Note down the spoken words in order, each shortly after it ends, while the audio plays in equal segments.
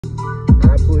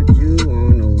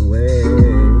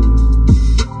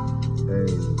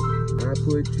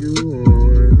put you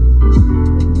on.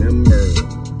 Remember,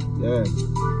 yeah.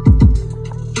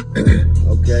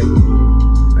 Okay.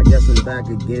 I guess I'm back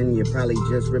again. You probably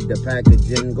just ripped the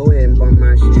packaging. Go ahead and bump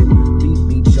my shit.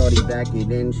 Beat, shorty, back it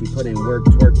in. She put in work,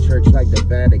 twerk, church like the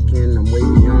Vatican. I'm way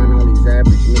beyond all these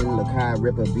average men. Look how I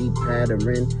rip a beat pattern.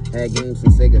 Had games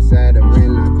from Sega Saturn.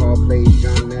 I call plays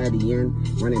John Madden.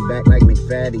 Running back like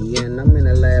McFadden. I'm in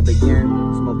the lab again.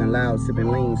 Smoking loud, sipping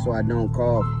lean so I don't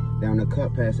cough. Down the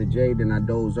cup past the J, then I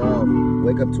doze off.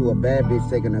 Wake up to a bad bitch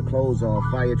taking her clothes off.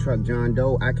 Fire truck John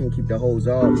Doe, I can keep the hose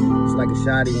off. It's like a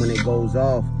shotty when it goes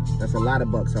off. That's a lot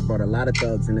of bucks. I brought a lot of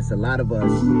thugs and it's a lot of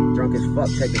us. Drunk as fuck,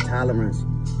 take the tolerance.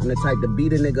 I'm the type to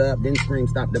beat a nigga up, then scream,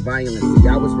 stop the violence. See,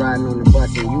 I was riding on the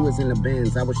bus and you was in the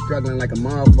Benz. I was struggling like a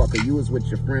motherfucker, you was with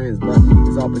your friends. But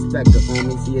it's all perspective,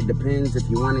 homie. See, it depends. If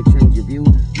you want to change your view,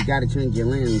 you gotta change your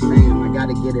lens. Damn, I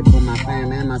gotta get it for my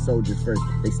fam and my soldiers first.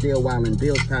 They still wildin',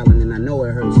 bills piling, and I know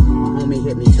it hurts. My homie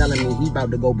hit me telling me he about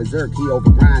to go berserk. He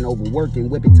overgrind, overworking,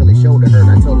 whip it till his shoulder hurt.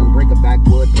 I told him break a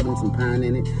backwood, put him some pine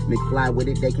in it. McFly with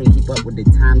it, they can't keep up with the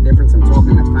time difference. I'm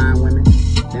talking to fine women.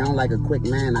 They don't like a quick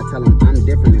man. I tell them I'm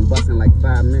different and busting like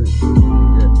 5 minutes.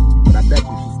 Yeah. But I bet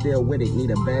you she's still with it. Need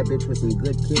a bad bitch with some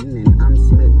good kidding and I'm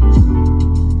smitten.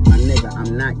 My nigga,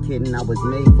 I'm not kidding. I was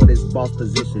made for this boss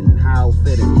position. How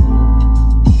fitting.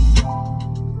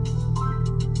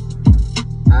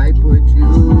 I put you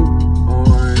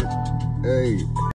on. Hey.